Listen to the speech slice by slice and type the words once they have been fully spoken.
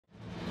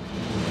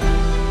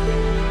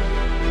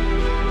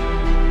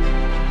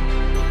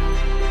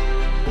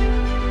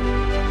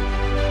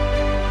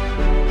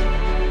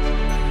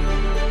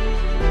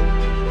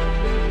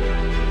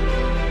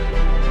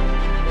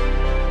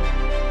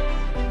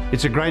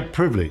It's a great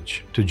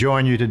privilege to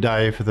join you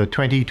today for the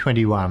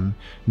 2021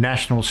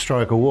 National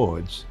Stroke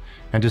Awards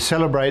and to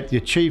celebrate the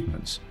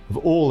achievements of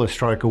all the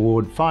Stroke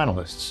Award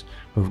finalists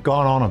who have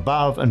gone on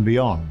above and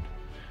beyond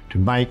to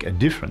make a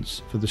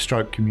difference for the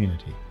stroke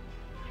community.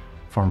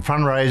 From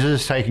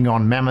fundraisers taking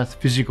on mammoth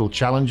physical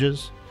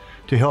challenges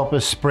to help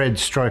us spread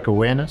stroke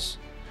awareness,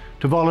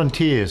 to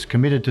volunteers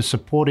committed to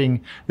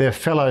supporting their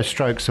fellow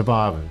stroke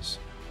survivors,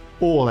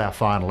 all our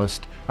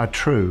finalists are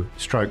true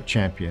stroke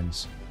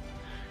champions.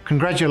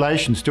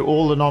 Congratulations to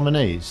all the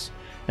nominees,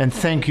 and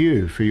thank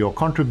you for your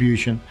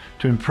contribution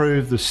to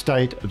improve the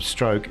state of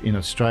stroke in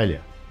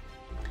Australia.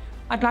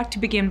 I'd like to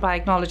begin by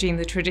acknowledging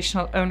the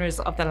traditional owners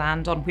of the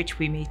land on which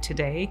we meet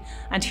today,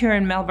 and here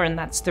in Melbourne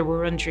that's the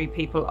Wurundjeri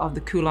people of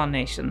the Kulin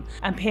Nation,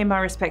 and pay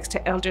my respects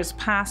to elders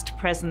past,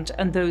 present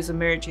and those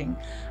emerging,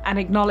 and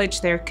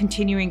acknowledge their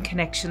continuing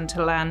connection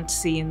to land,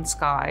 sea and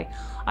sky.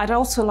 I'd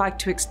also like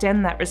to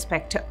extend that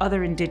respect to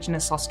other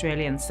Indigenous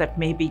Australians that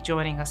may be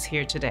joining us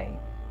here today.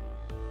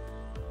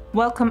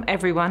 Welcome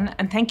everyone,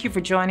 and thank you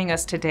for joining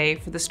us today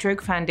for the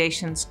Stroke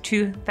Foundation's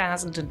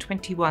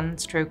 2021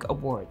 Stroke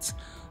Awards.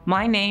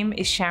 My name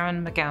is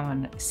Sharon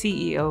McGowan,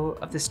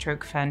 CEO of the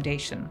Stroke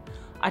Foundation.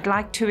 I'd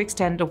like to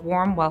extend a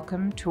warm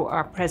welcome to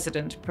our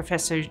President,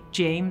 Professor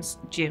James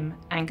Jim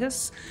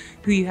Angus,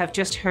 who you have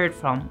just heard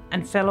from,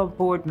 and fellow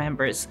board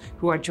members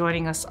who are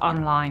joining us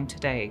online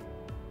today.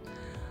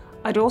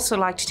 I'd also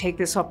like to take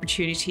this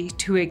opportunity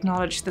to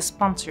acknowledge the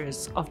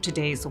sponsors of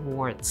today's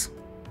awards.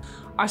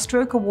 Our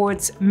Stroke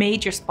Awards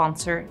major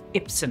sponsor,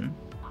 Ipsen.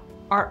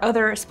 Our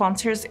other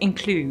sponsors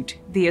include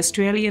the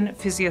Australian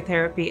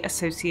Physiotherapy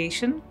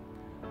Association,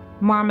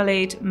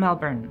 Marmalade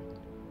Melbourne,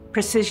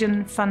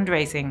 Precision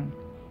Fundraising,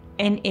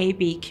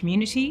 NAB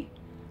Community,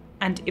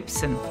 and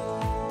Ipsen.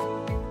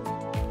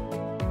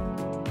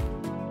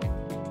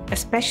 A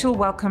special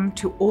welcome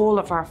to all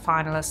of our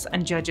finalists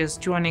and judges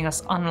joining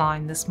us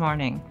online this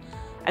morning,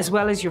 as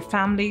well as your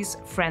families,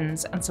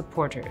 friends, and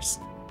supporters.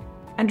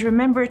 And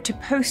remember to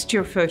post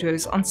your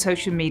photos on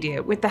social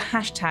media with the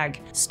hashtag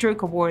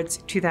Stroke Awards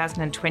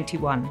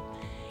 2021.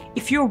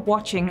 If you're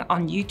watching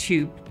on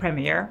YouTube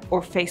Premiere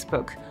or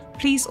Facebook,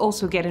 please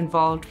also get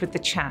involved with the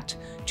chat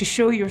to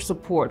show your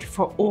support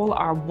for all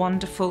our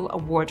wonderful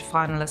award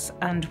finalists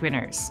and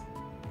winners.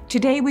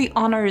 Today we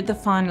honour the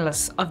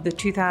finalists of the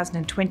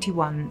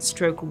 2021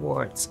 Stroke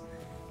Awards.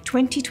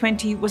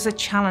 2020 was a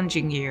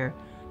challenging year.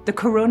 The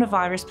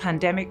coronavirus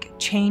pandemic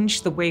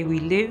changed the way we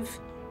live,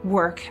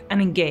 work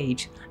and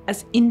engage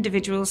as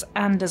individuals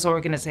and as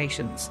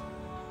organisations.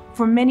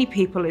 For many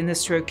people in the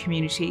stroke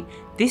community,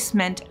 this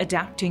meant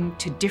adapting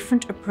to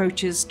different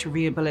approaches to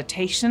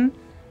rehabilitation,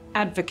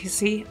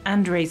 advocacy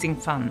and raising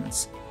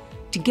funds.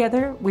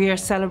 Together, we are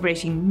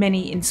celebrating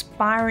many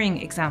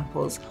inspiring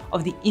examples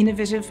of the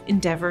innovative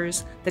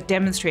endeavours that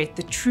demonstrate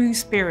the true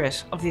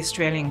spirit of the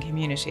Australian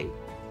community.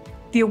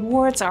 The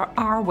awards are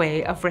our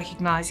way of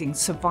recognising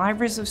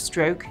survivors of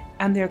stroke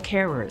and their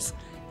carers,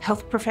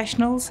 health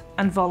professionals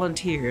and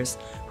volunteers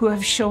who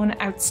have shown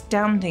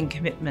outstanding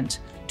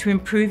commitment to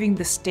improving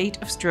the state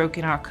of stroke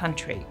in our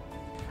country.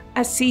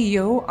 As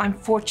CEO, I'm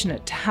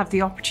fortunate to have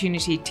the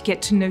opportunity to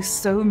get to know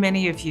so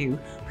many of you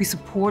who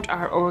support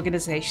our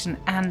organisation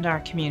and our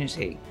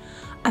community,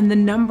 and the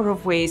number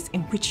of ways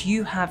in which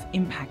you have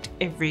impact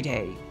every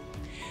day.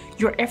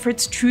 Your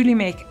efforts truly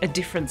make a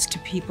difference to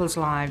people's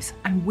lives,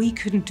 and we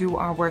couldn't do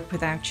our work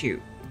without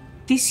you.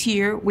 This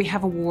year, we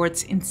have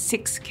awards in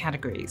 6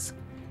 categories.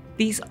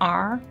 These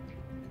are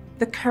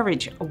the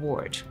Courage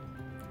Award,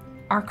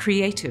 our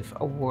Creative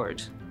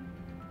Award,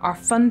 our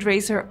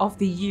Fundraiser of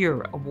the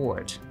Year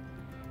Award,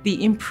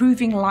 the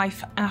Improving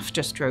Life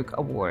After Stroke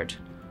Award,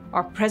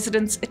 our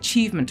President's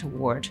Achievement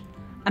Award,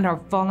 and our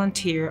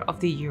Volunteer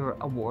of the Year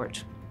Award.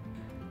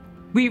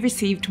 We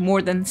received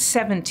more than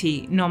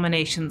 70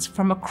 nominations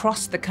from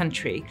across the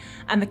country,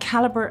 and the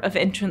calibre of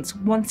entrants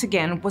once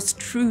again was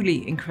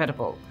truly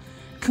incredible.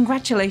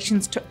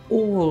 Congratulations to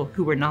all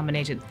who were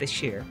nominated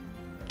this year.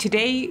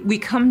 Today, we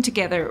come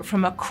together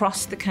from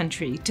across the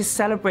country to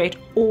celebrate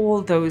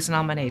all those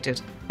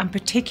nominated, and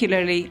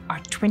particularly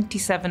our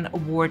 27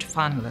 award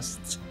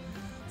finalists.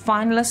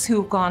 Finalists who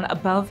have gone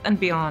above and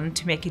beyond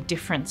to make a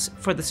difference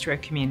for the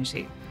stroke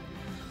community.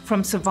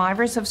 From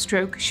survivors of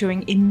stroke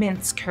showing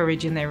immense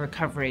courage in their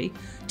recovery,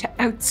 to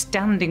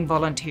outstanding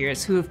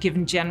volunteers who have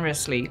given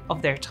generously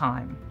of their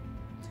time.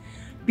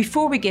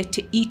 Before we get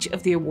to each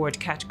of the award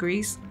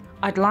categories,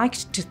 I'd like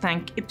to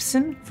thank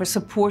Ipsen for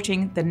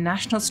supporting the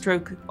National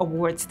Stroke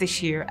Awards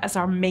this year as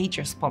our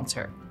major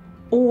sponsor.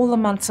 All the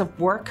months of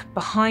work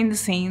behind the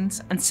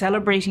scenes and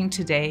celebrating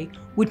today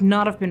would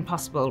not have been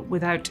possible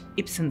without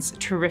Ipsen's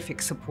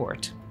terrific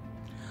support.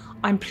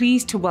 I'm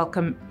pleased to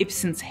welcome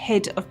Ipsen's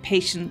Head of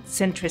Patient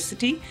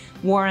Centricity,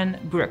 Warren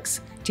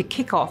Brooks, to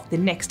kick off the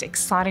next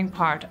exciting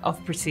part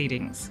of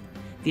proceedings,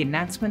 the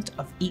announcement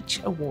of each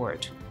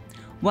award.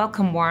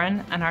 Welcome,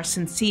 Warren, and our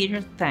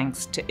sincere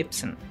thanks to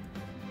Ipsen.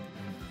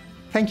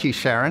 Thank you,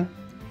 Sharon.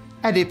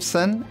 At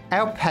Ipsen,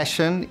 our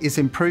passion is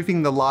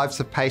improving the lives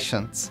of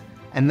patients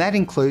and that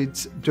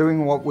includes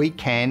doing what we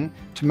can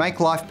to make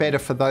life better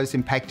for those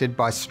impacted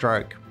by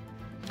stroke.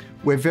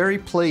 We're very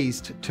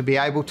pleased to be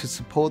able to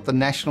support the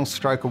National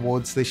Stroke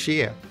Awards this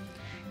year.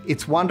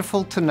 It's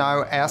wonderful to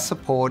know our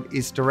support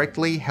is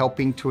directly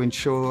helping to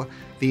ensure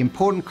the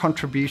important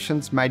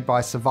contributions made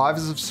by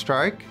survivors of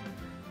stroke,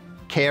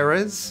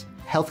 carers,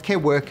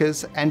 healthcare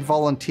workers and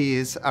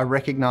volunteers are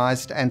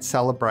recognised and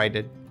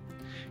celebrated.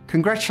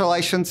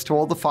 Congratulations to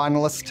all the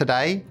finalists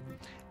today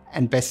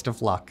and best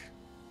of luck.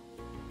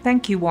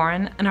 Thank you,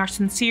 Warren, and our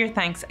sincere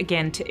thanks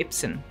again to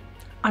Ipsen.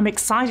 I'm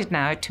excited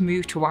now to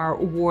move to our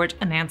award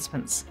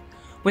announcements.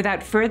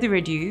 Without further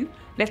ado,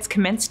 let's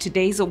commence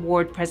today's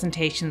award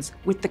presentations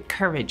with the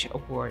Courage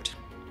Award.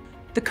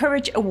 The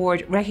Courage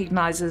Award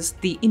recognises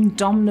the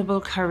indomitable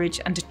courage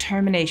and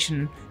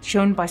determination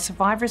shown by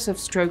survivors of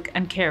stroke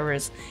and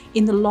carers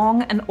in the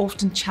long and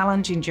often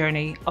challenging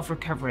journey of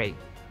recovery.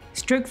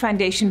 Stroke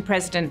Foundation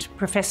President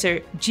Professor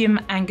Jim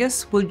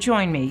Angus will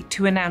join me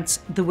to announce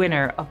the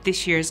winner of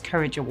this year's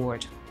Courage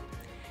Award.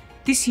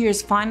 This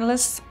year's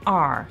finalists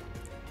are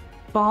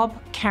Bob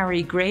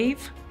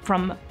Carey-Grave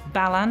from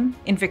Ballan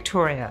in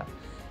Victoria.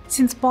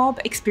 Since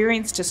Bob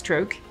experienced a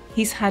stroke,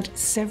 he's had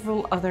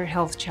several other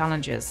health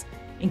challenges,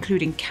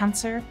 including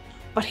cancer,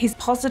 but his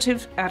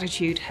positive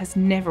attitude has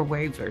never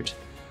wavered.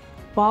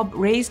 Bob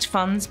raised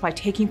funds by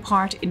taking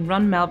part in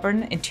Run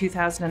Melbourne in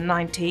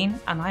 2019,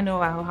 and I know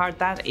how hard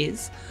that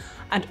is,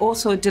 and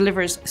also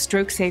delivers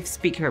stroke-safe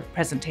speaker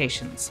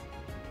presentations.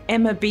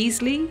 Emma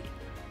Beasley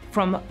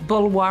from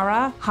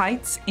Bulwara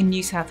Heights in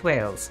New South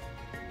Wales.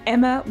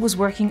 Emma was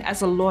working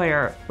as a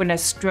lawyer when a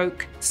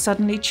stroke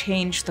suddenly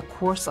changed the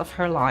course of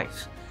her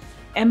life.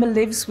 Emma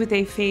lives with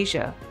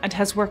aphasia and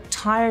has worked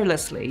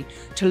tirelessly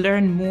to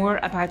learn more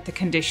about the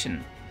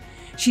condition.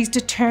 She's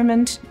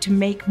determined to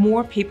make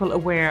more people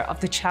aware of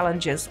the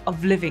challenges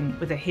of living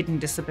with a hidden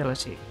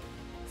disability.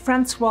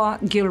 Francois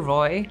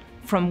Gilroy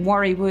from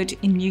Warriewood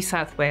in New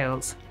South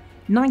Wales.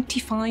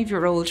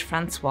 95-year-old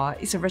Francois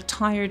is a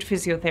retired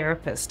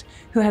physiotherapist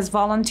who has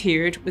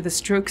volunteered with a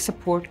stroke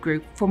support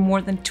group for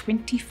more than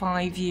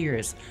 25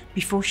 years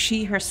before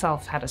she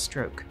herself had a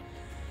stroke.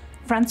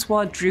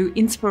 Francois drew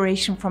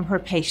inspiration from her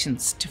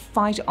patients to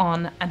fight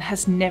on and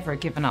has never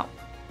given up.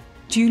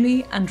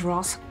 Julie and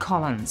Ross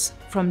Collins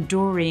from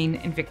Doreen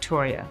in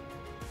Victoria.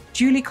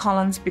 Julie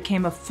Collins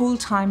became a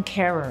full-time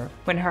carer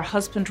when her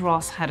husband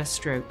Ross had a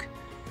stroke.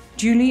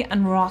 Julie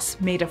and Ross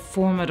made a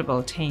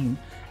formidable team,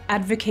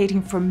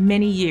 advocating for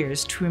many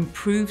years to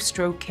improve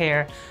stroke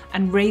care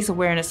and raise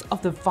awareness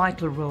of the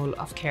vital role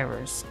of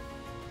carers.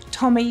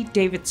 Tommy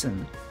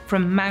Davidson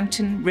from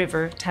Mountain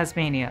River,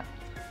 Tasmania.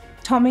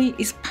 Tommy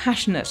is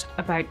passionate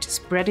about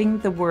spreading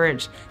the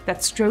word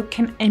that stroke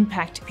can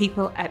impact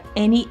people at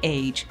any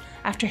age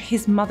after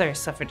his mother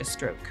suffered a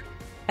stroke.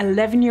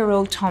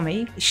 11-year-old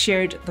Tommy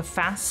shared the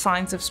fast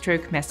signs of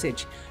stroke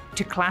message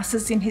to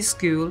classes in his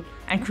school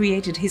and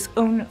created his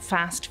own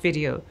fast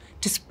video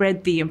to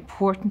spread the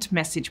important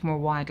message more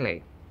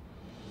widely.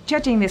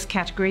 Judging this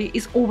category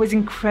is always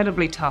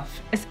incredibly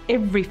tough, as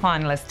every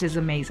finalist is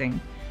amazing.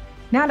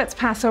 Now let's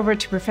pass over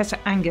to Professor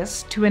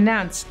Angus to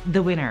announce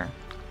the winner.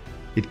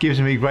 It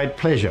gives me great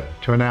pleasure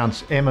to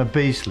announce Emma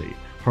Beasley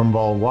from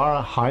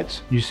Bulwara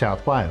Heights, New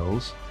South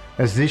Wales,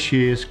 as this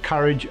year's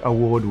Courage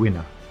Award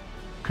winner.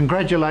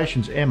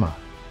 Congratulations, Emma.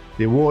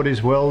 The award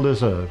is well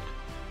deserved.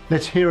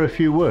 Let's hear a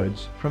few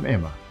words from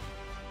Emma.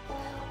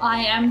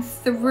 I am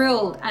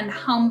thrilled and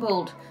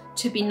humbled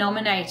to be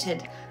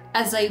nominated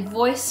as a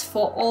voice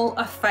for all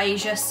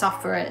aphasia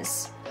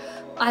sufferers.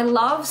 I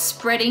love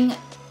spreading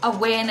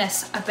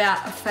awareness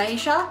about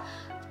aphasia,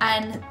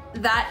 and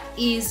that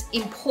is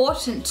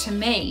important to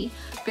me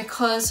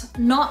because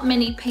not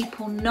many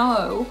people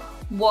know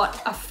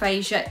what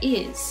aphasia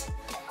is.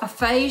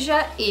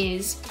 Aphasia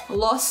is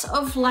loss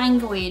of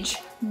language,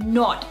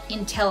 not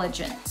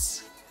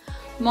intelligence.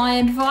 My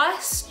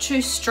advice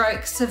to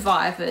stroke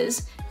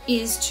survivors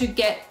is to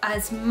get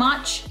as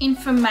much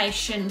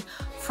information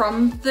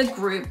from the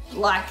group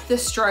like the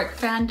Stroke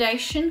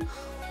Foundation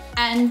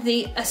and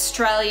the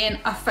Australian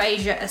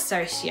Aphasia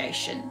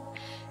Association.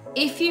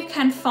 If you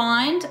can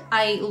find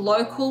a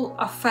local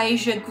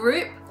aphasia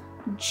group,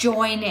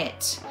 join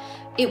it.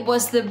 It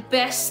was the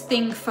best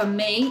thing for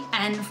me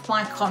and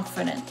my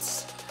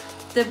confidence.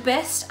 The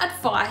best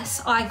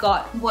advice I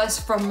got was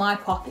from my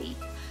poppy.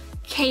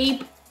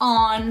 Keep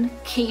on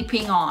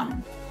keeping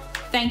on.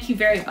 Thank you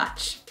very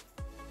much.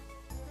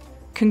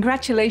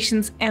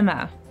 Congratulations,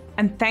 Emma,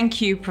 and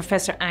thank you,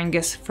 Professor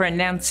Angus, for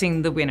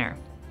announcing the winner.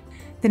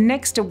 The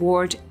next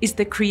award is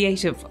the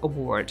Creative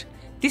Award.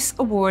 This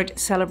award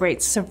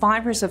celebrates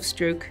survivors of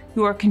stroke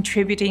who are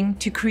contributing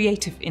to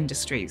creative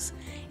industries,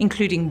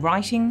 including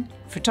writing,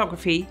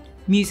 photography,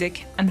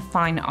 music, and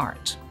fine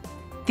art.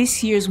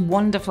 This year's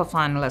wonderful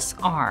finalists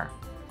are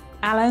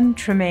Alan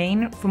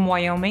Tremaine from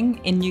Wyoming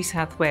in New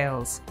South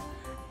Wales.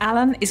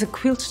 Alan is a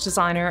quilt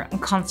designer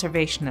and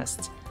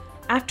conservationist.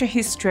 After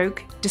his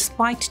stroke,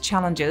 despite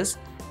challenges,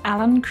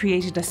 Alan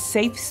created a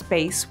safe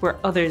space where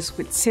others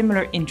with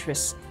similar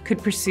interests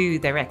could pursue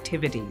their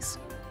activities.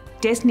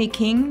 Desney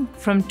King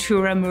from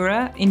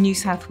Turamura in New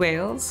South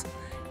Wales.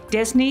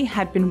 Desney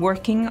had been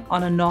working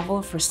on a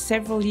novel for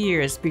several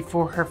years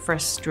before her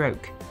first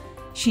stroke.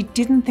 She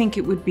didn't think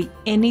it would be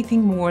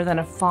anything more than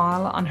a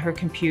file on her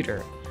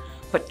computer.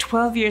 But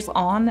 12 years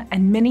on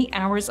and many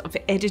hours of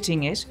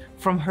editing it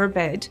from her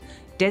bed,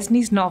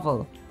 Desney's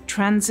novel,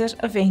 Transit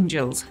of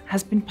Angels,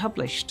 has been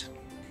published.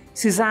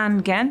 Suzanne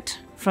Gant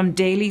from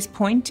Daly's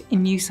Point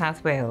in New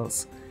South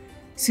Wales.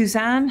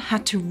 Suzanne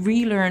had to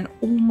relearn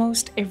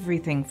almost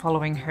everything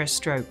following her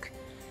stroke.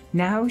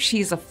 Now she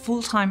is a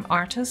full-time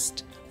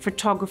artist,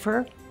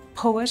 photographer,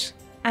 poet,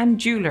 and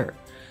jeweler.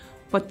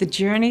 But the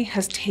journey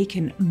has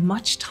taken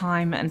much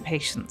time and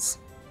patience.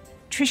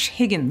 Trish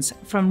Higgins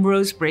from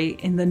Rosebery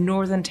in the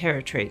Northern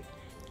Territory.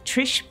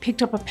 Trish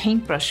picked up a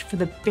paintbrush for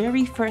the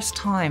very first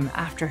time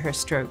after her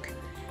stroke.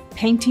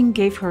 Painting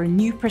gave her a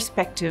new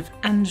perspective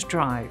and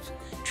drive.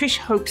 Trish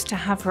hopes to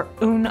have her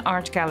own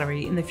art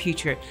gallery in the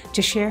future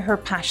to share her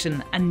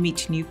passion and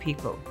meet new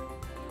people.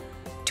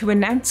 To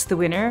announce the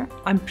winner,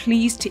 I'm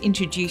pleased to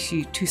introduce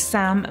you to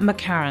Sam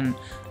McCarran,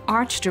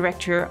 Art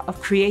Director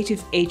of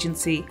creative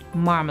agency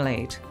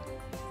Marmalade.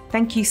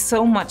 Thank you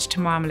so much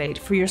to Marmalade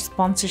for your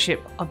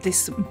sponsorship of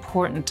this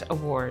important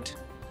award.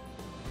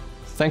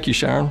 Thank you,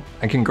 Sharon,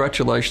 and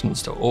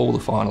congratulations to all the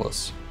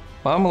finalists.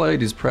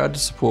 Marmalade is proud to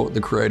support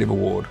the Creative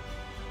Award.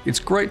 It's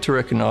great to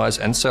recognise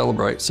and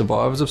celebrate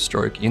survivors of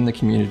stroke in the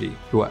community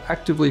who are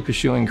actively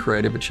pursuing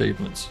creative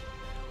achievements.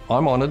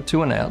 I'm honoured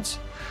to announce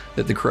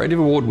that the Creative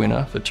Award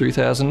winner for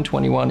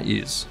 2021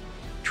 is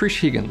Trish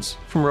Higgins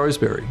from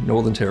Rosebery,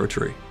 Northern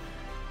Territory.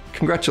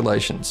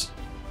 Congratulations.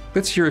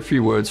 Let's hear a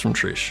few words from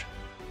Trish.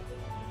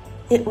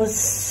 It was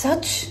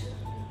such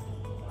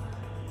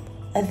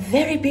a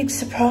very big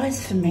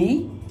surprise for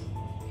me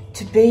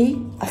to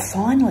be a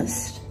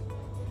finalist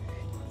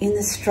in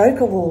the Stroke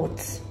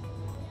Awards.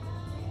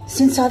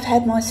 Since I've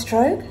had my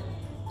stroke,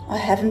 I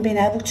haven't been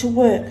able to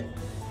work,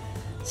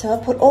 so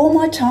I put all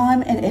my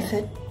time and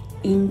effort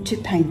into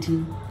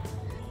painting.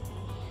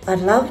 I'd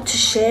love to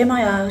share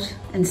my art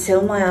and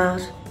sell my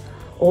art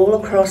all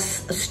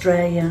across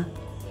Australia.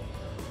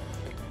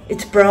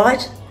 It's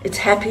bright, it's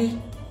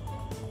happy.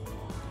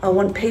 I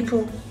want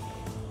people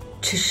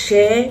to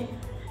share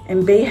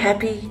and be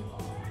happy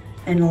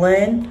and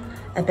learn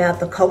about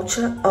the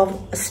culture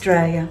of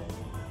Australia.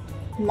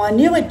 My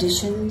new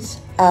additions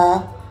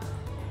are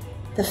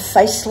the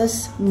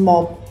Faceless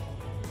Mob.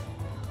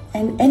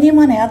 And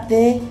anyone out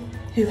there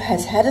who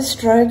has had a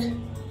stroke,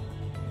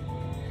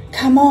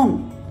 come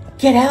on,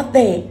 get out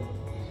there.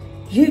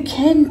 You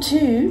can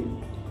too.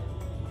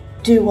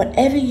 Do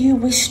whatever you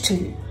wish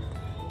to.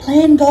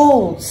 Plan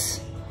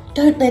goals.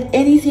 Don't let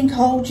anything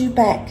hold you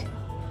back.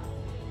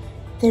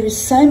 There is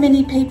so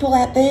many people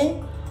out there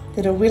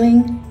that are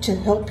willing to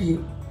help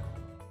you.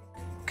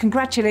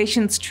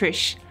 Congratulations,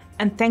 Trish,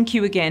 and thank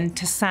you again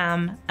to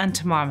Sam and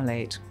to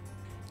Marmalade.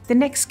 The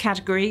next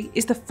category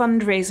is the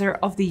Fundraiser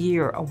of the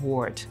Year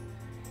award.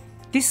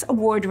 This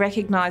award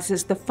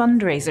recognises the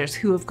fundraisers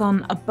who have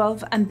gone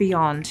above and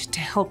beyond to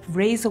help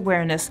raise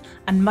awareness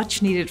and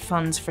much needed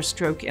funds for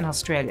stroke in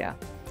Australia.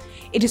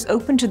 It is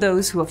open to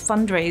those who have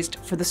fundraised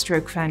for the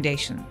Stroke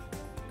Foundation.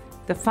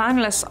 The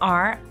finalists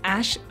are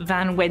Ash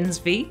Van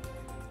Wensvie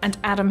and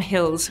Adam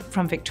Hills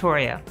from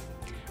Victoria.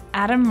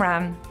 Adam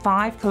ran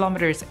 5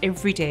 kilometres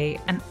every day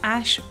and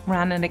Ash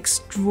ran an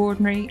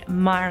extraordinary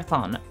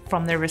marathon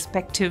from their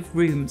respective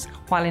rooms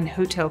while in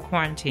hotel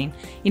quarantine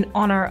in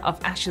honour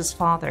of Ash's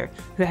father,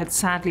 who had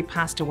sadly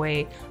passed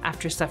away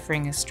after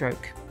suffering a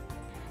stroke.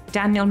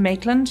 Daniel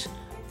Maitland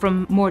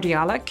from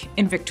Mordialloc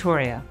in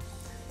Victoria.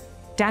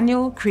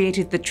 Daniel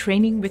created the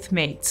Training with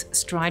Mates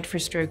Stride for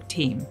Stroke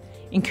team,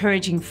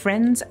 encouraging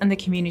friends and the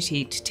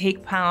community to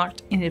take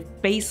part in a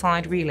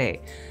Bayside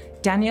relay.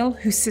 Daniel,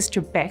 whose sister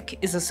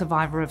Beck is a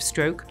survivor of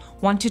stroke,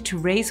 wanted to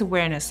raise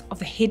awareness of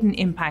the hidden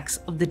impacts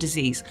of the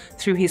disease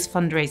through his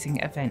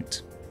fundraising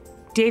event.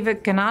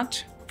 David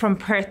Gannat from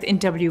Perth in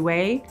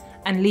WA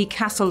and Lee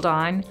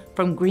Castledine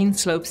from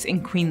Greenslopes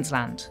in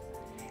Queensland.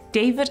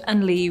 David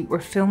and Lee were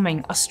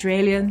filming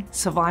Australian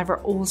Survivor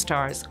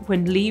All-Stars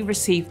when Lee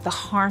received the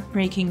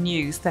heartbreaking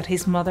news that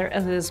his mother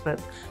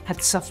Elizabeth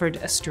had suffered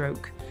a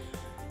stroke.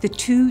 The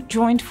two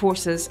joined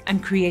forces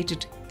and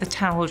created the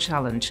Towel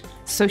Challenge,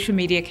 social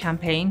media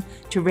campaign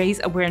to raise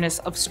awareness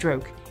of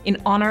stroke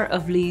in honour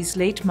of Lee's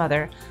late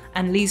mother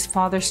and Lee's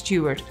father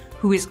Stuart,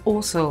 who is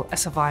also a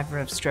survivor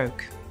of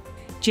stroke.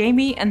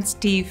 Jamie and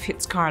Steve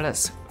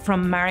Fitzcarlis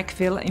from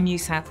Marrickville in New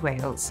South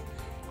Wales.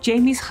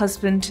 Jamie's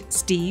husband,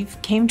 Steve,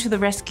 came to the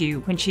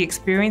rescue when she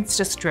experienced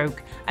a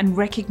stroke and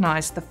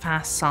recognised the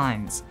fast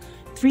signs.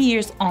 3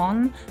 years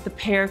on, the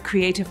pair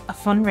created a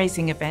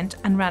fundraising event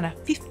and ran a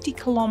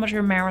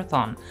 50-kilometre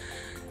marathon.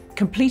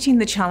 Completing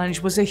the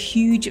challenge was a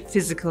huge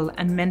physical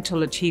and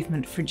mental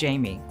achievement for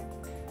Jamie.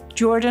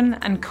 Jordan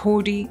and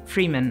Cody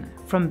Freeman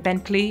from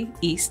Bentley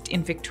East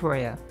in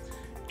Victoria.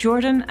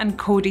 Jordan and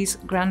Cody's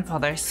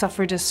grandfather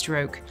suffered a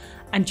stroke,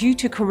 and due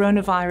to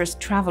coronavirus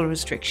travel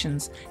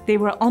restrictions, they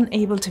were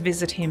unable to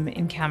visit him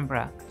in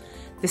Canberra.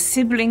 the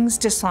siblings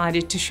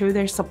decided to show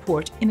their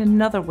support in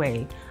another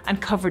way and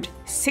covered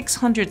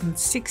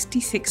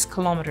 666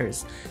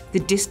 kilometres, the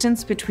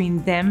distance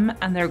between them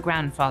and their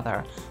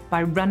grandfather,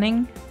 by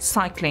running,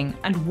 cycling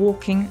and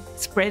walking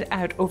spread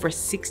out over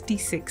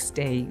 66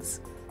 days.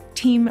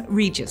 Team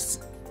Regis.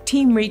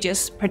 Team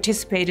Regis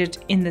participated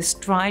in the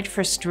Stride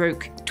for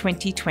Stroke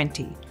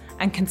 2020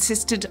 and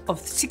consisted of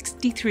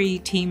 63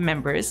 team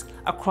members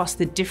across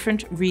the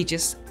different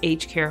Regis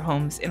aged care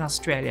homes in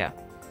Australia.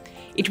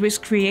 It was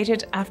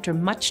created after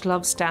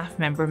much-loved staff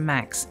member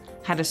Max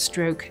had a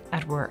stroke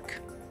at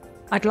work.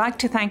 I'd like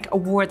to thank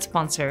award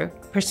sponsor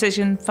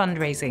Precision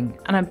Fundraising,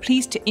 and I'm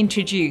pleased to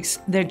introduce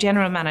their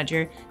General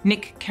Manager,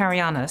 Nick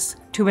Karianis,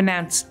 to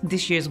announce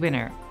this year's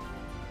winner.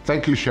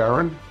 Thank you,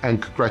 Sharon,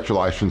 and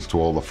congratulations to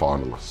all the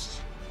finalists.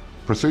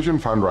 Precision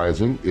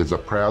Fundraising is a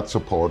proud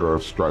supporter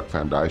of Stroke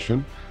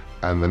Foundation,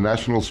 and the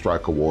National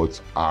Stroke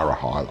Awards are a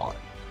highlight.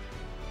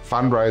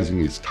 Fundraising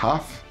is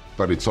tough,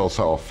 but it's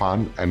also a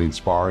fun and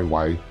inspiring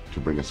way to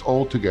bring us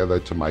all together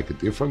to make a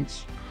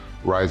difference,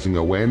 raising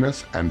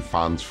awareness and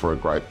funds for a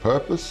great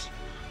purpose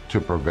to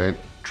prevent,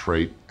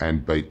 treat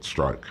and beat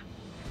stroke.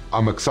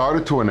 I'm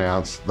excited to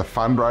announce the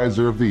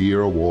Fundraiser of the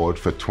Year award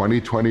for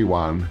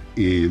 2021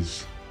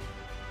 is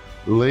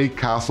Lee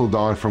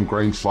Castledine from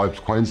Green Slopes,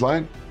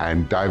 Queensland,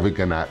 and David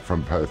Gannat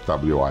from Perth,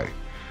 WA.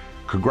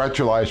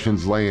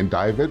 Congratulations, Lee and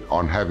David,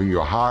 on having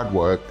your hard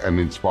work and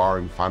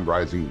inspiring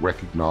fundraising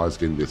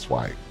recognised in this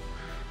way.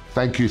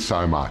 Thank you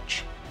so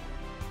much.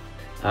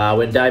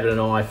 When David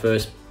and I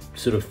first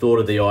sort of thought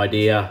of the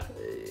idea,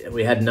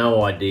 we had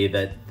no idea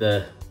that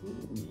the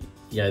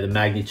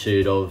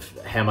magnitude of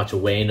how much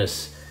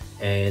awareness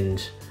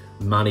and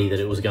money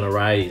that it was going to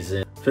raise.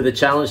 And for the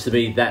challenge to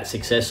be that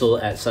successful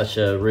at such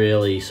a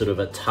really sort of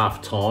a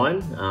tough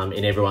time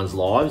in everyone's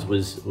lives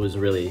was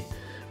really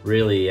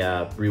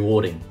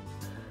rewarding.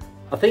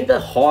 I think the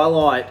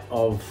highlight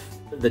of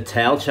the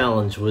towel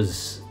challenge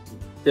was,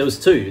 there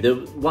was two.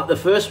 The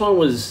first one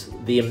was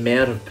the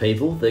amount of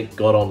people that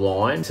got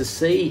online. To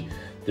see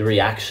the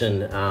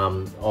reaction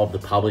of the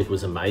public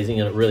was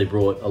amazing, and it really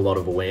brought a lot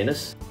of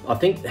awareness. I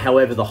think,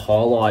 however, the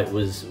highlight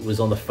was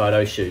on the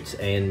photo shoots,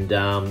 and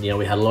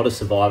we had a lot of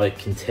survivor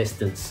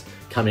contestants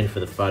come in for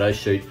the photo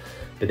shoot,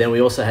 but then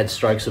we also had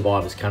stroke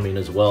survivors come in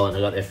as well, and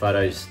they got their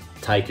photos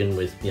taken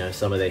with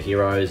some of their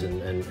heroes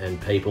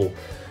and people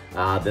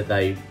that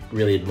they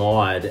really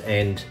admired,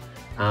 and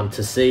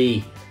to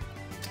see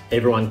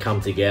everyone come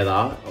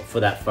together for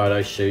that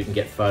photo shoot and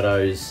get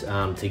photos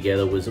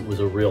together was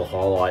a real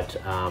highlight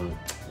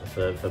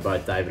for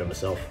both David and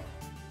myself.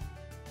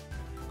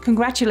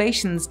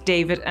 Congratulations,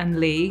 David and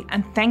Lee,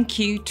 and thank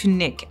you to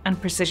Nick and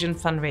Precision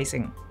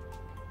Fundraising.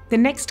 The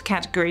next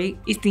category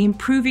is the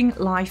Improving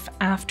Life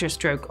After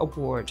Stroke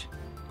Award.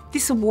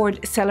 This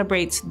award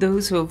celebrates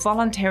those who have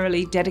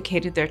voluntarily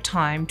dedicated their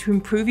time to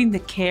improving the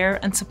care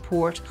and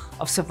support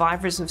of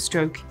survivors of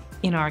stroke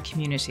in our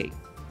community.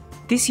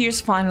 This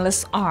year's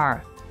finalists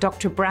are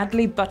Dr.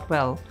 Bradley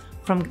Butwell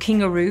from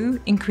Kingaroos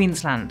in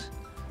Queensland.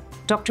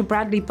 Dr.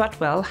 Bradley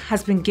Butwell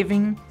has been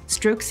giving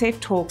stroke-safe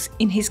talks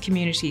in his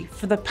community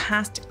for the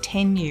past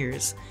 10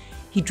 years.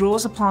 He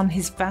draws upon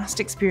his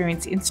vast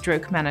experience in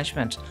stroke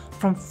management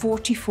from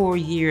 44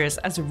 years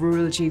as a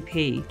rural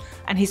GP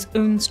and his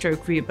own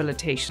stroke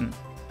rehabilitation.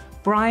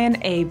 Brian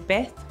A.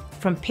 Beth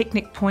from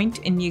Picnic Point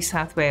in New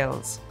South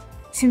Wales.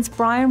 Since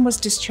Brian was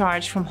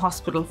discharged from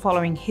hospital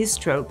following his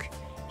stroke,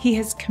 he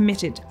has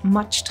committed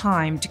much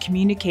time to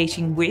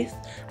communicating with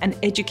and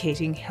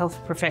educating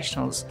health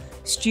professionals,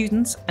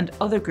 students and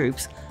other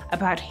groups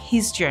about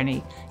his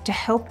journey to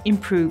help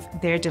improve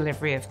their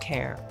delivery of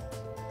care.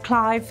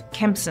 Clive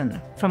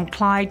Kempson from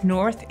Clyde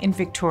North in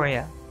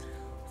Victoria.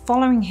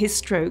 Following his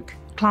stroke,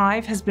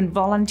 Clive has been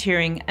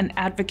volunteering and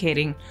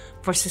advocating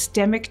for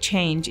systemic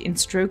change in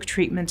stroke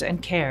treatment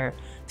and care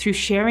through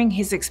sharing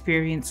his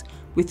experience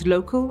with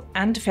local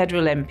and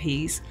federal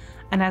MPs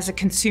and as a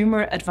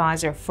consumer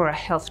advisor for a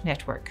health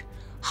network,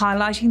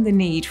 highlighting the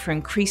need for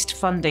increased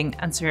funding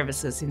and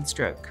services in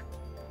stroke.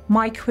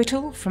 Mike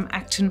Whittle from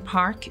Acton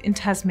Park in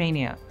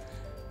Tasmania.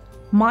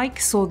 Mike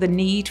saw the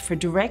need for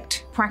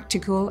direct,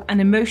 practical and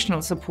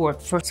emotional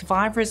support for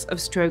survivors of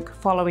stroke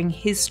following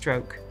his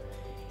stroke.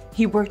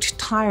 He worked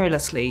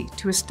tirelessly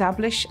to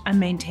establish and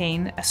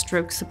maintain a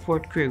stroke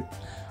support group,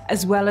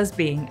 as well as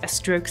being a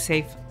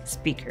stroke-safe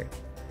speaker.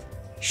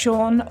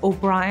 Sean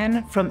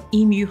O'Brien from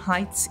Emu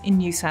Heights in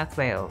New South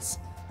Wales.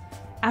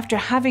 After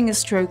having a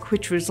stroke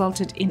which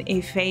resulted in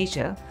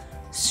aphasia,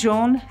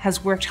 Sean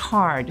has worked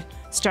hard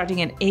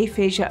starting an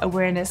aphasia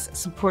awareness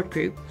support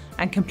group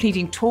and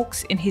completing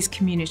talks in his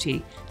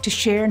community to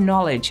share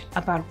knowledge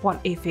about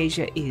what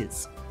aphasia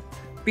is.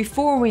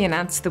 Before we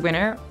announce the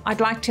winner,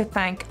 I'd like to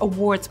thank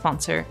award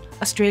sponsor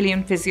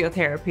Australian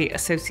Physiotherapy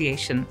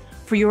Association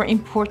for your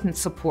important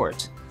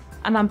support,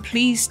 and I'm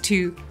pleased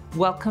to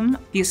welcome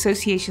the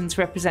association's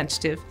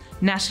representative,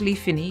 Natalie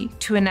Finney,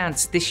 to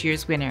announce this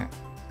year's winner.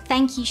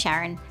 Thank you,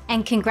 Sharon,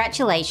 and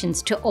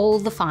congratulations to all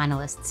the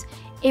finalists.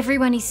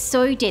 Everyone is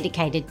so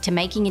dedicated to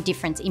making a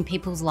difference in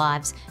people's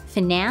lives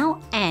for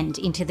now and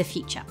into the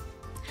future.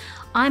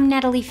 I'm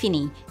Natalie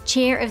Finney,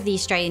 Chair of the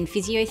Australian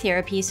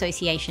Physiotherapy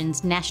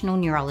Association's National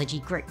Neurology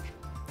Group.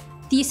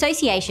 The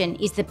association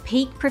is the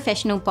peak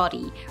professional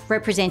body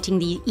representing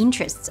the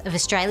interests of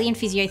Australian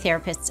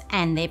physiotherapists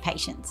and their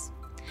patients.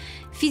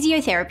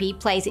 Physiotherapy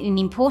plays an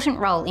important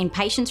role in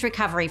patients'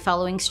 recovery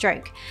following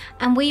stroke,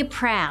 and we are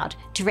proud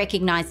to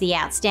recognise the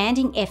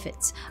outstanding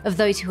efforts of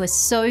those who are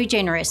so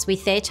generous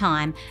with their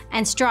time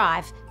and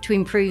strive to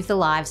improve the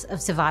lives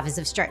of survivors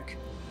of stroke.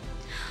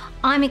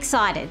 I'm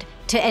excited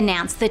to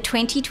announce the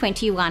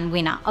 2021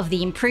 winner of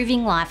the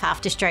Improving Life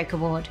After Stroke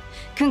Award.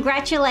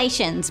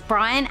 Congratulations,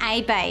 Brian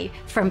A. Bay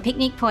from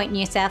Picnic Point,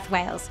 New South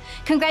Wales.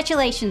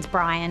 Congratulations,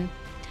 Brian.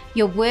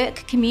 Your work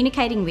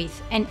communicating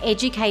with and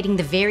educating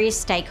the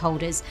various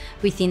stakeholders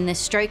within the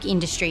stroke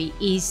industry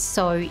is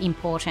so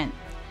important.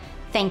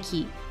 Thank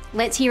you.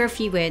 Let's hear a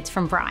few words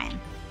from Brian.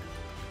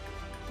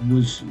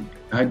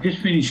 I just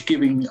finished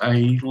giving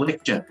a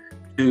lecture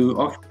to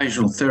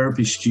occupational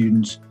therapy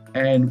students,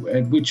 and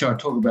at which I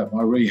talk about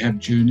my rehab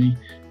journey.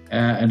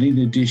 And in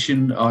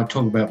addition, I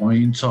talk about my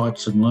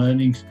insights and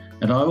learnings.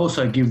 And I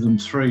also give them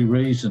 3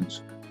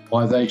 reasons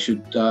why they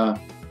should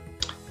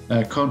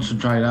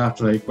concentrate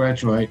after they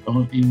graduate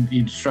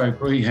in stroke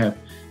rehab.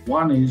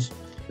 One is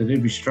that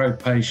every stroke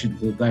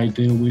patient that they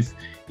deal with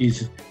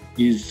is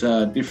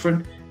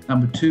different.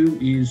 Number 2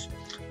 is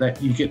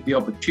that you get the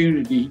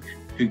opportunity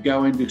to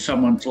go into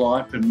someone's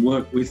life and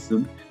work with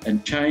them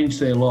and change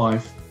their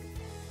life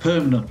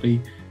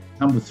permanently.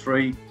 Number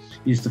 3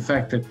 is the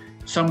fact that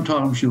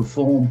sometimes you'll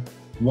form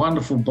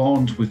wonderful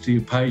bonds with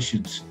your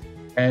patients,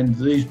 and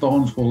these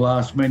bonds will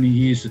last many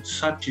years. And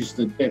such is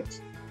the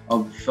depth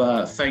of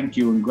thank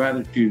you and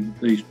gratitude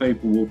that these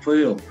people will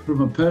feel.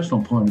 From a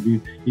personal point of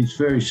view, it's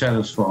very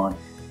satisfying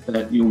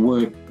that your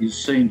work is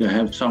seen to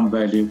have some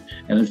value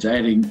and it's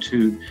adding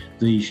to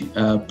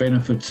the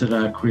benefits that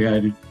are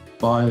created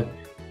by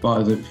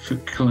the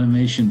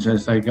clinicians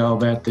as they go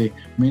about their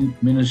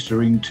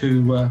ministering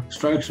to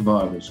stroke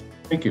survivors.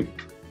 Thank you.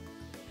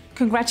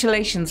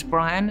 Congratulations,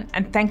 Brian,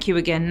 and thank you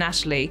again,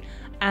 Natalie,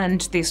 and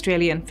the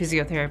Australian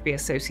Physiotherapy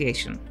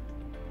Association.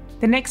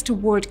 The next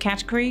award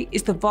category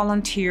is the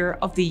Volunteer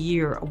of the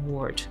Year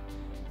Award.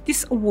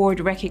 This award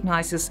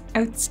recognises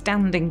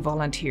outstanding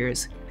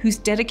volunteers whose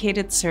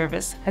dedicated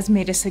service has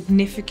made a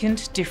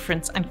significant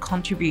difference and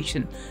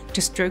contribution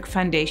to Stroke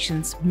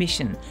Foundation's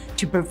mission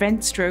to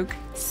prevent stroke,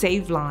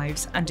 save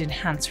lives and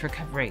enhance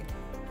recovery.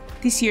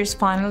 This year's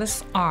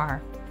finalists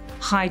are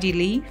Heidi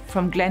Lee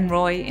from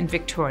Glenroy in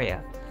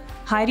Victoria.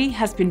 Heidi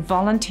has been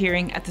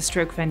volunteering at the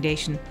Stroke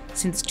Foundation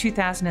since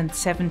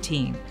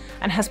 2017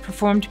 and has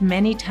performed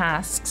many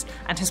tasks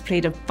and has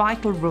played a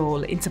vital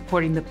role in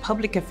supporting the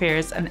public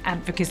affairs and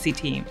advocacy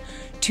team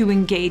to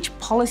engage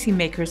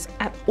policymakers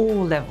at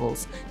all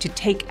levels to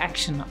take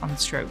action on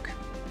stroke.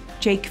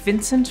 Jake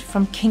Vincent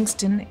from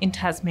Kingston in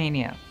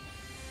Tasmania.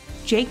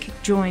 Jake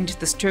joined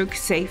the Stroke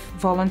Safe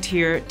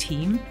volunteer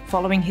team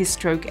following his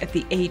stroke at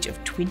the age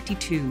of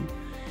 22.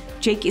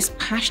 Jake is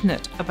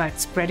passionate about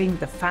spreading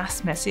the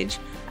FAST message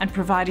and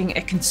providing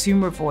a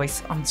consumer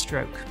voice on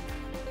stroke.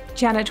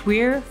 Janet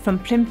Weir from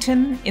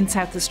Plympton in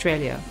South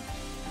Australia.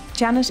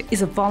 Janet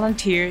is a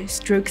volunteer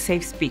Stroke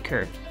Safe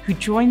speaker who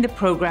joined the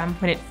programme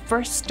when it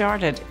first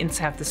started in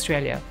South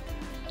Australia.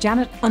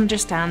 Janet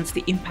understands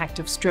the impact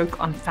of stroke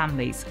on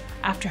families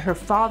after her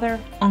father,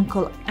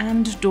 uncle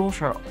and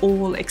daughter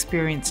all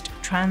experienced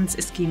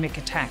trans-ischemic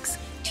attacks,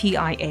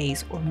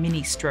 TIAs or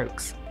mini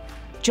strokes.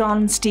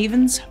 John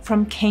Stevens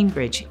from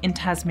Cambridge in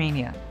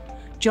Tasmania.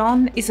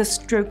 John is a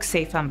Stroke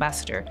Safe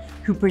ambassador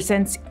who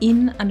presents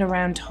in and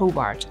around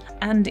Hobart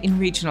and in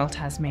regional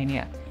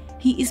Tasmania.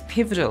 He is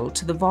pivotal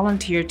to the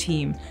volunteer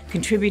team,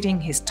 contributing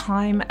his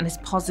time and his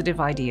positive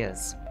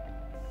ideas.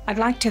 I'd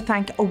like to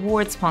thank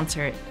award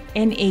sponsor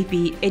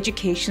NAB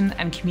Education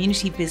and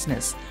Community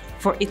Business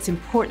for its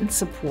important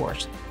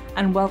support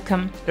and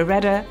welcome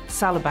Loretta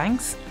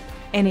Salabanks,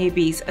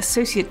 NAB's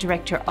Associate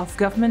Director of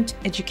Government,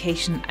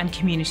 Education and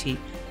Community,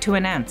 to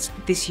announce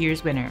this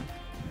year's winner.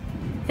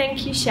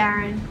 Thank you,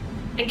 Sharon,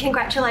 and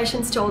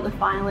congratulations to all the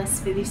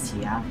finalists for this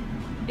year.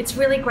 It's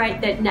really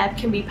great that NAB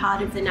can be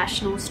part of the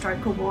National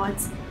Stroke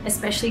Awards,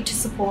 especially to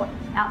support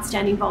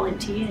outstanding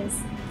volunteers.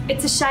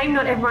 It's a shame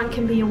not everyone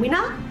can be a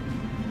winner,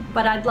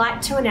 but I'd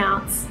like to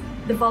announce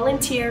the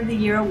Volunteer of the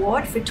Year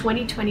Award for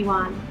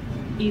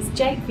 2021 is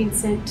Jake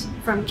Vincent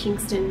from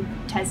Kingston,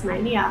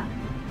 Tasmania.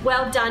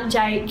 Well done,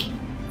 Jake.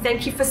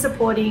 Thank you for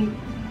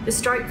supporting the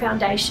Stroke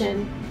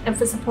Foundation and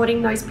for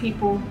supporting those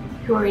people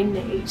who are in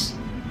need.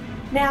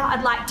 Now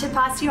I'd like to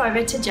pass you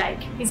over to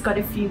Jake, who's got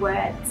a few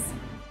words.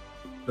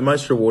 The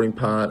most rewarding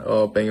part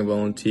of being a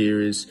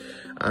volunteer is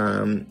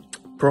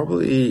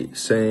probably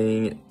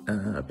seeing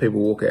people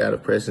walk out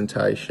of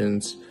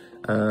presentations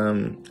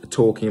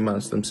talking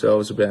amongst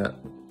themselves about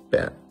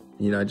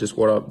just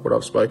what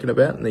I've spoken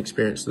about and the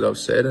experience that I've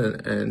said,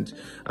 and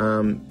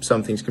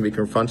some things can be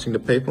confronting to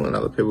people and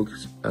other people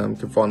can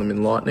find them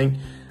enlightening,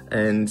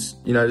 and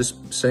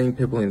just seeing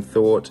people in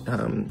thought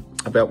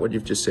about what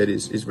you've just said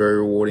is very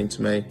rewarding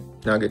to me,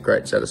 and I get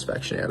great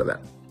satisfaction out of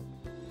that.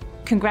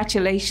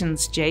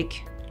 Congratulations,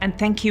 Jake. And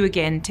thank you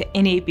again to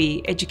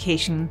NAB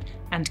Education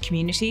and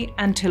Community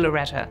and to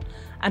Loretta,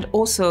 and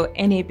also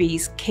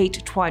NAB's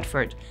Kate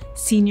Twideford,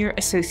 Senior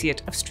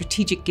Associate of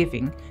Strategic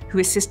Giving, who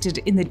assisted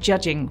in the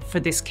judging for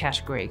this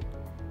category.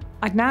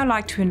 I'd now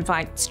like to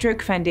invite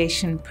Stroke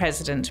Foundation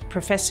President,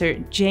 Professor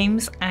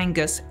James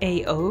Angus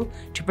AO,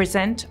 to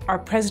present our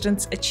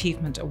President's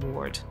Achievement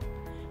Award.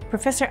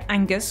 Professor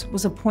Angus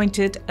was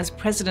appointed as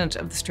President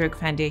of the Stroke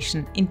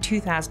Foundation in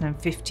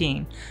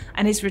 2015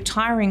 and is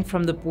retiring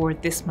from the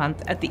board this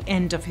month at the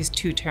end of his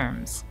 2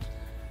 terms.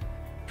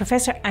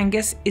 Professor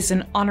Angus is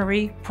an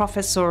Honorary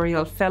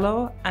Professorial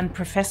Fellow and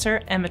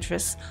Professor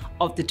Emeritus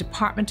of the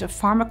Department of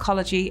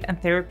Pharmacology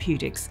and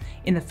Therapeutics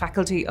in the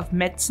Faculty of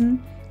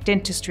Medicine,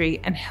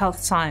 Dentistry and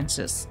Health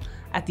Sciences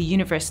at the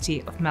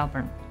University of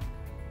Melbourne.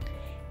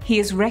 He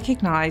is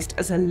recognised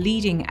as a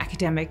leading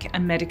academic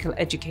and medical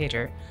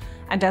educator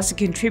and as a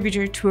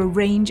contributor to a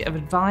range of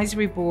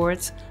advisory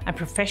boards and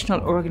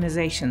professional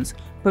organisations,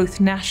 both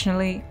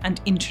nationally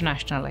and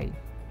internationally.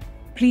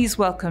 Please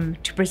welcome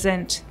to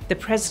present the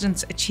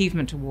President's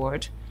Achievement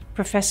Award,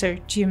 Professor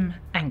Jim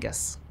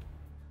Angus.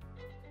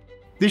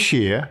 This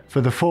year,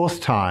 for the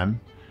 4th time,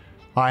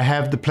 I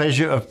have the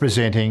pleasure of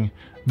presenting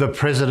the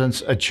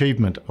President's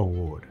Achievement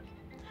Award.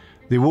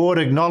 The award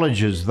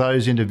acknowledges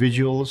those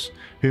individuals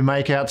who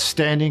make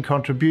outstanding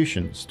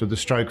contributions to the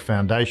Stroke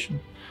Foundation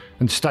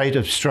and state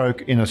of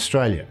stroke in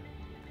Australia.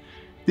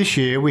 This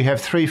year we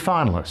have 3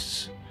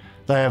 finalists.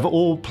 They have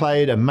all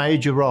played a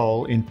major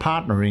role in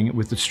partnering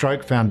with the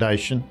Stroke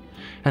Foundation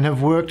and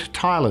have worked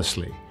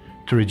tirelessly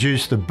to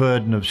reduce the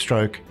burden of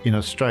stroke in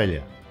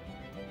Australia.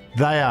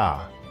 They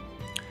are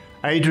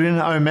Adrian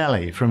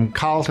O'Malley from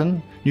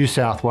Carlton, New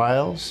South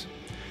Wales.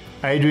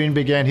 Adrian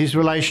began his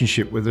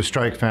relationship with the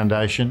Stroke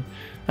Foundation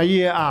a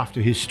year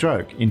after his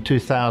stroke in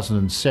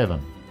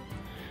 2007.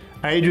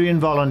 Adrian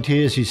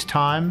volunteers his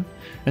time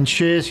and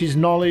shares his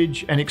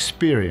knowledge and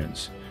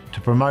experience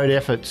to promote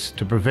efforts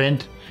to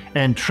prevent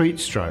and treat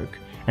stroke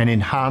and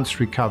enhance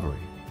recovery.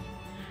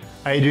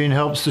 Adrian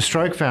helps the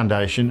Stroke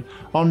Foundation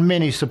on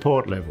many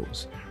support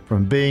levels,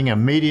 from being a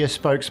media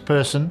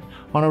spokesperson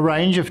on a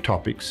range of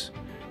topics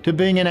to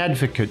being an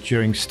advocate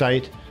during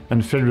state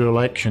and federal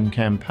election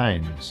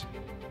campaigns.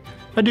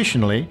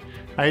 Additionally,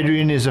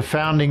 Adrian is a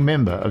founding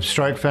member of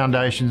Stroke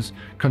Foundation's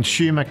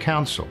Consumer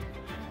Council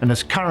and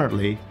is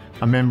currently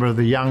a member of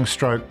the Young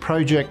Stroke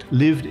Project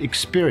Lived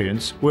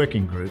Experience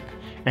Working Group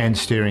and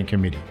Steering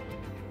Committee.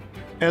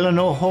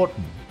 Eleanor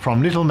Horton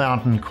from Little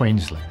Mountain,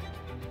 Queensland.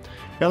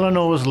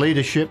 Eleanor's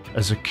leadership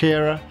as a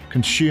carer,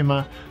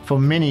 consumer for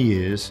many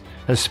years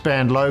has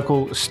spanned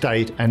local,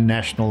 state and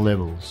national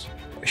levels.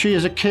 She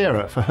is a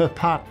carer for her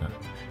partner,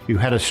 who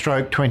had a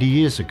stroke 20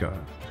 years ago,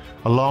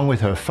 along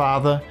with her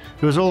father,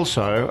 who is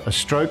also a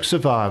stroke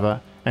survivor,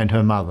 and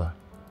her mother.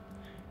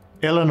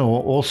 Eleanor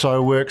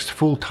also works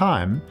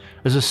full-time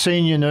as a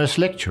senior nurse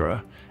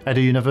lecturer at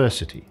a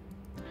university.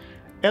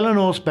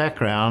 Eleanor's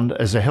background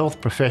as a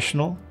health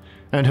professional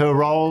and her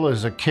role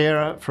as a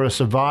carer for a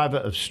survivor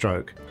of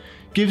stroke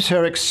gives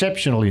her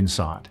exceptional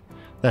insight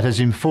that has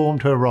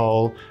informed her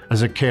role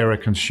as a carer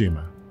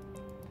consumer.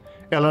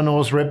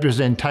 Eleanor's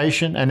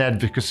representation and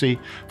advocacy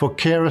for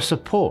carer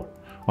support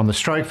on the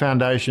Stroke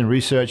Foundation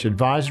Research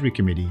Advisory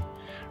Committee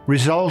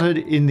resulted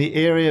in the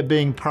area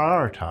being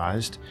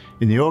prioritised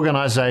in the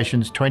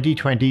organisation's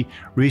 2020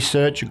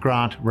 Research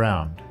Grant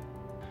Round.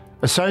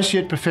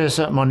 Associate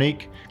Professor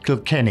Monique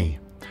Kilkenny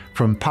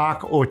from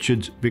Park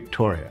Orchards,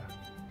 Victoria.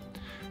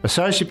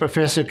 Associate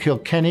Professor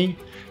Kilkenny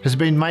has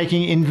been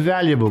making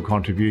invaluable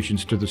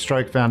contributions to the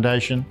Stroke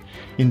Foundation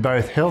in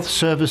both health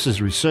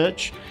services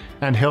research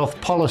and health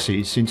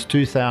policy since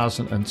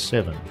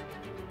 2007.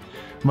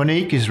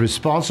 Monique is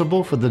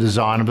responsible for the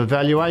design of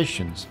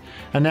evaluations,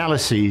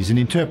 analyses and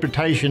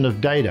interpretation of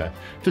data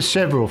for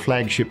several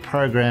flagship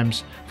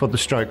programs for the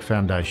Stroke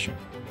Foundation.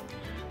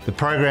 The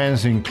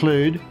programs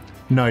include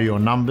Know Your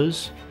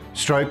Numbers,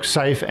 Stroke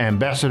Safe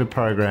Ambassador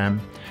Program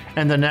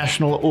and the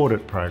National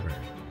Audit Program.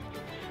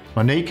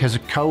 Monique has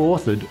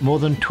co-authored more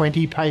than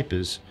 20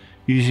 papers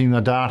using the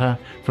data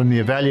from the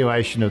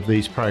evaluation of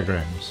these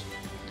programs.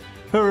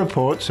 Her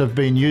reports have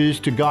been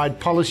used to guide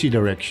policy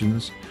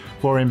directions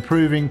for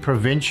improving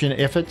prevention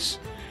efforts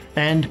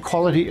and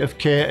quality of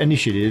care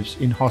initiatives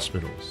in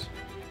hospitals.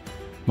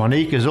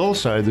 Monique is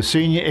also the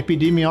Senior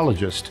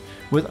Epidemiologist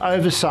with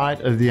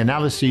oversight of the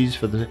analyses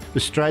for the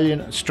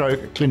Australian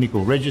Stroke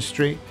Clinical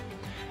Registry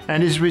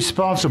and is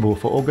responsible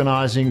for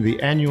organising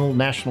the annual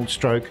National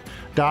Stroke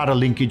Data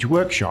Linkage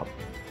Workshop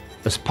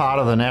as part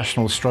of the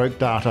National Stroke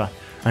Data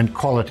and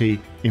Quality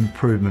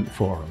Improvement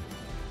Forum.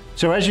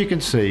 So as you can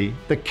see,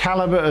 the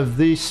calibre of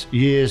this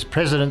year's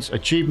President's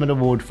Achievement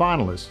Award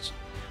finalists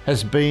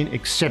has been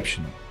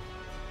exceptional.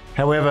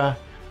 However,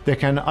 there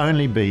can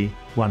only be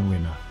one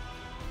winner.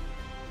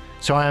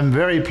 So I am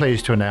very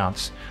pleased to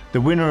announce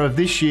the winner of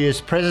this year's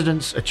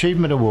President's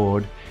Achievement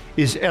Award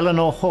is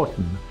Eleanor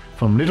Horton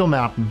from Little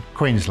Mountain,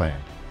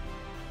 Queensland.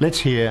 Let's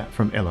hear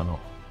from Eleanor.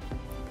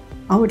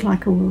 I would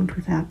like a world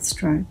without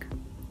stroke,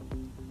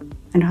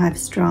 and I have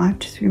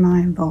strived through my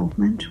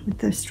involvement with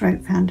the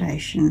Stroke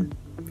Foundation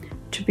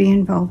to be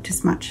involved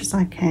as much as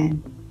I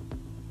can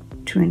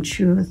to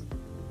ensure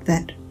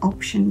that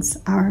options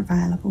are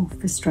available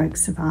for stroke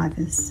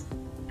survivors.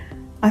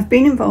 I've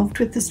been involved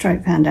with the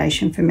Stroke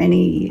Foundation for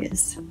many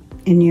years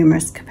in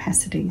numerous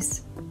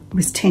capacities. It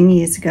was 10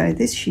 years ago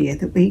this year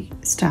that we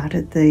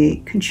started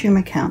the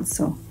Consumer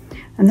Council,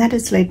 and that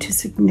has led to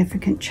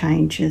significant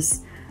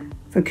changes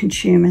for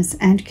consumers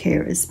and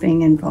carers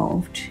being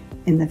involved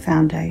in the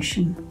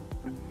foundation.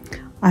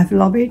 I've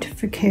lobbied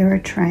for carer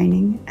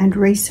training and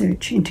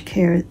research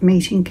into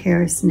meeting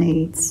carers'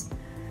 needs,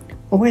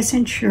 always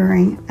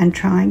ensuring and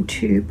trying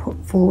to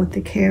put forward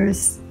the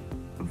carer's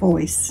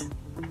voice.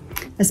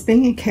 As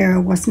being a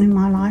carer wasn't in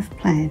my life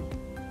plan,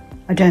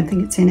 I don't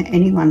think it's in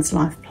anyone's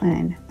life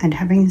plan, and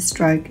having a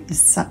stroke is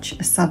such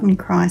a sudden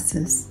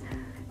crisis.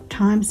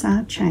 Times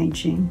are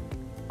changing,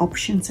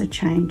 options are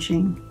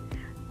changing,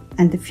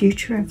 and the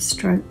future of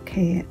stroke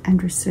care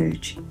and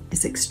research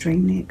is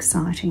extremely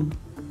exciting.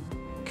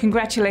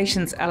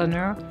 Congratulations,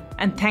 Eleanor,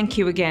 and thank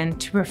you again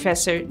to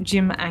Professor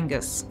Jim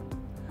Angus.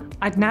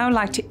 I'd now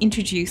like to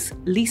introduce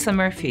Lisa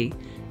Murphy,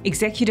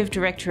 Executive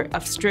Director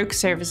of Stroke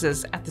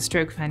Services at the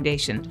Stroke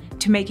Foundation,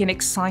 to make an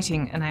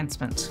exciting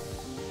announcement.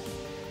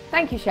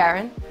 Thank you,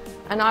 Sharon,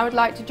 and I would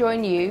like to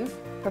join you,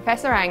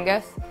 Professor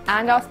Angus,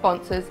 and our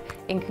sponsors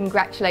in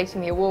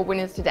congratulating the award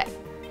winners today.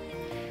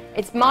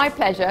 It's my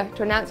pleasure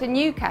to announce a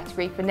new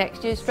category for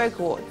next year's Stroke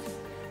Awards,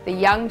 the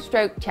Young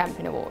Stroke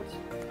Champion Awards.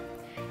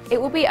 It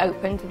will be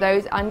open to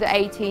those under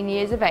 18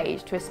 years of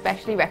age to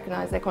especially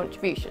recognise their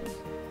contributions.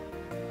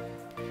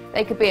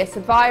 They could be a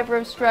survivor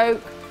of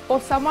stroke or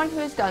someone who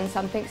has done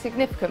something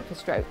significant for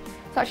stroke,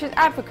 such as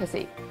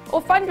advocacy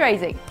or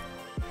fundraising.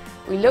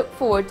 We look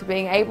forward to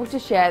being able to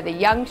share the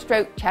Young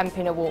Stroke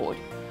Champion Award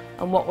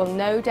and what will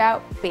no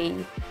doubt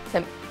be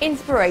some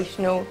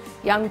inspirational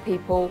young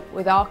people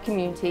with our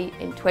community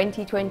in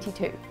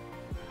 2022.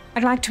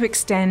 I'd like to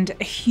extend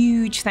a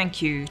huge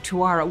thank you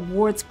to our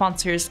award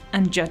sponsors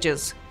and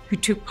judges who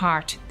took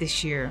part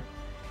this year.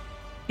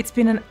 It's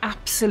been an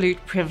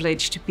absolute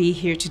privilege to be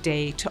here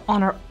today to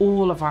honour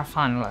all of our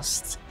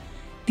finalists.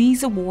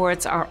 These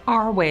awards are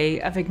our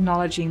way of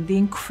acknowledging the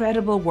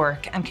incredible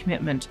work and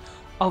commitment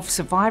of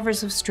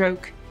survivors of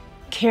stroke,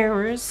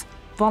 carers,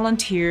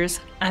 volunteers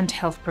and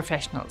health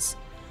professionals.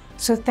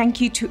 So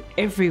thank you to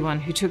everyone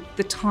who took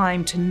the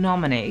time to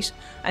nominate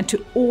and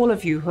to all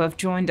of you who have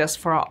joined us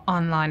for our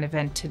online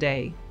event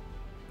today.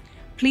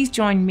 Please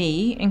join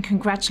me in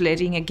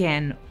congratulating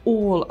again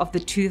all of the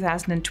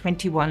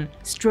 2021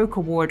 Stroke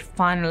Award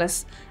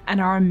finalists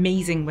and our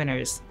amazing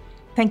winners.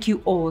 Thank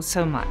you all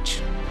so much.